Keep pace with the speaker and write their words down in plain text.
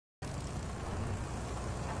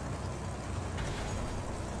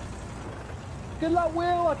Good luck,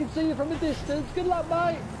 Will. I can see you from a distance. Good luck,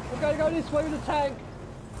 mate. We're going to go this way with the tank.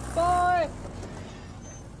 Bye.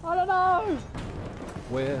 I don't know.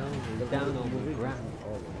 Will is down on the ground.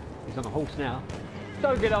 Oh, he's on a horse now.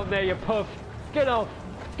 Don't get up there, you puff. Get off.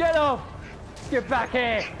 Get off. Get back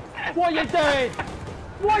here. What are you doing?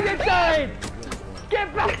 What are you doing?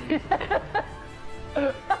 Get back here.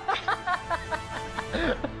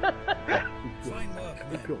 Fine work,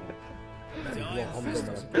 Cool.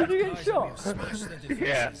 Did you get shot?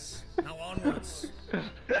 Yeah. Now onwards.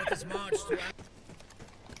 Let us march to.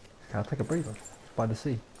 I'll take a breather by the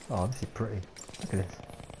sea. Oh, this is pretty. Look at this.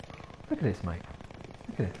 Look at this, mate.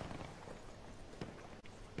 Look at it.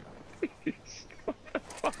 What the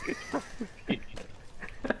fuck is wrong with you?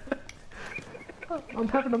 I'm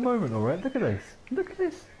having a moment, alright? Look at this. Look at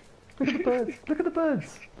this. Look at the birds. Look at the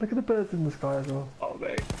birds. Look at the birds in the sky as well. Oh,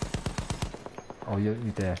 mate. Oh, you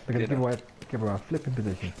dare. Look at give her a flipping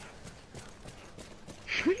position.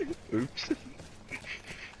 Oops.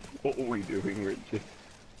 What are we doing, Richard?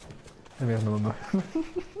 Let me have another moment.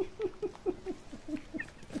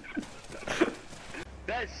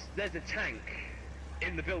 There's a tank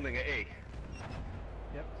in the building at E.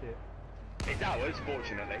 Yep, see it. It's ours,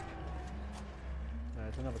 fortunately. No,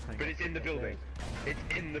 it's another tank. But it's in the building. It's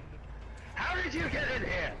in the... How did you get in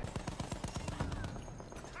here?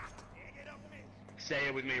 Stay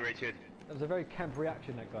here with me, Richard. That was a very camp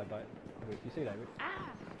reaction that guy died with. You see that? Ah!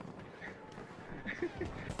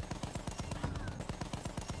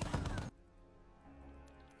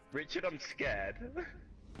 Richard, I'm scared. Yeah,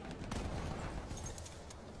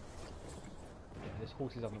 this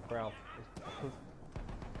horse is on the prowl.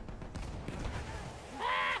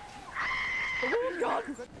 The wall's gone!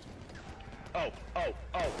 Oh.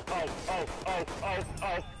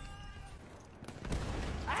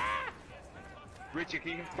 Richard,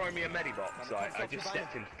 can you throw me a medibox? I just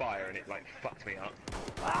stepped in fire and it like fucked me up.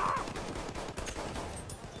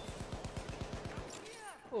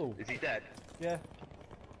 Oh. Is he dead? Yeah.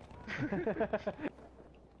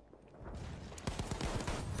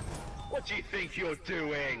 What do you think you're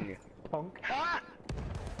doing? Punk. Huh?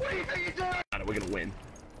 What do you think you're doing? I know we're gonna win.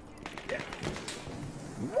 Yeah.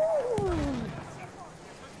 Woo!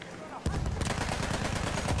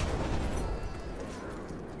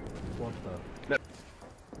 One star. No.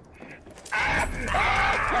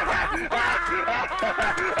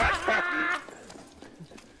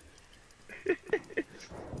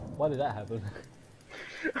 Why did that happen?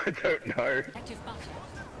 I don't know.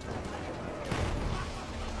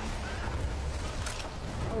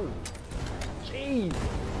 Oh, jeez,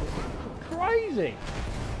 crazy!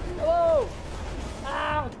 Hello!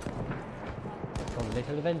 Ah! Come on,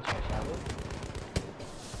 little adventure, shall we?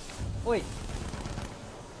 Oi!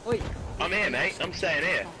 Oi! I'm here, mate. I'm staying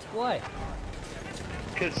here. Why?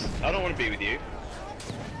 Because I don't want to be with you.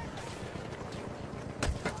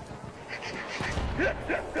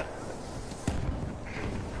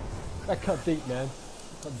 That cut deep, man.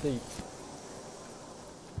 Cut deep.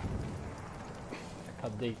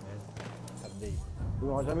 Cut deep, man. Cut deep.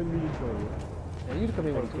 Right, I'm in really yeah, you look at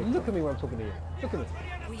me when I'm look at me when I'm talking to you. Look at me.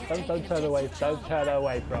 Don't turn away. Don't turn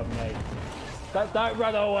away from me. Don't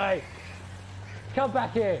run away. Come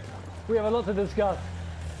back here. We have a lot to discuss.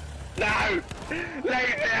 No! Leave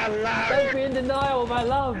me alone! Don't be in denial, my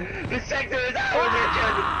love. The sector is ours,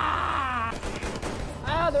 Richard!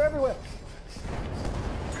 Ah, they're everywhere.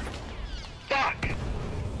 Fuck!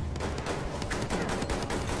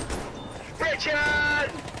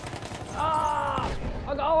 Richard! Ah!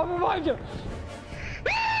 I'm behind you.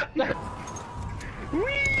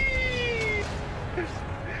 Whee!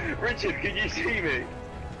 Richard, can you see me?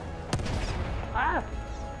 Ah!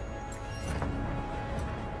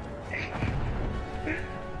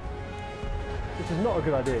 This is not a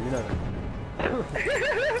good idea, you know that.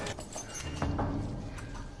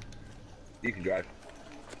 You can drive.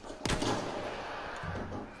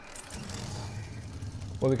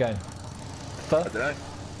 Where are we going? I First? don't know.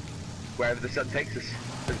 Wherever the sun takes us.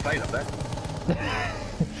 There's a plane up there.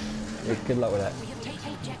 Yeah, good luck with that.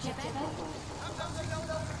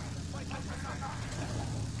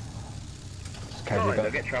 Just casually Fine, go.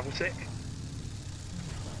 I'll get travel sick.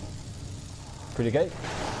 Pretty good.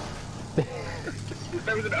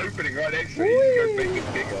 There was an opening right next to it. You just go make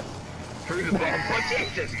it bigger. Through the bottom. Oh,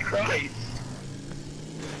 Jesus Christ!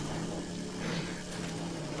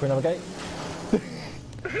 Can we navigate?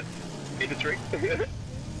 In the tree.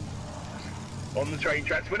 On the train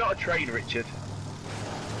tracks. We're not a train, Richard.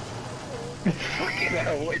 Fucking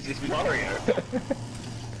hell, what is this, Mario?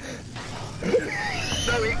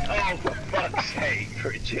 No, oh, for fuck's sake,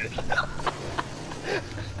 Richard.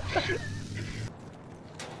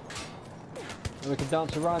 And we can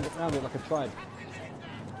dance around it like a tribe.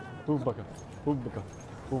 Boom bugger, boom bugger,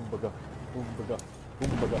 boom bugger, boom bugger, boom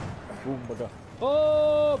bugger, boom bugger.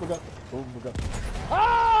 Oh bugger, boom bugger.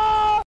 Ah!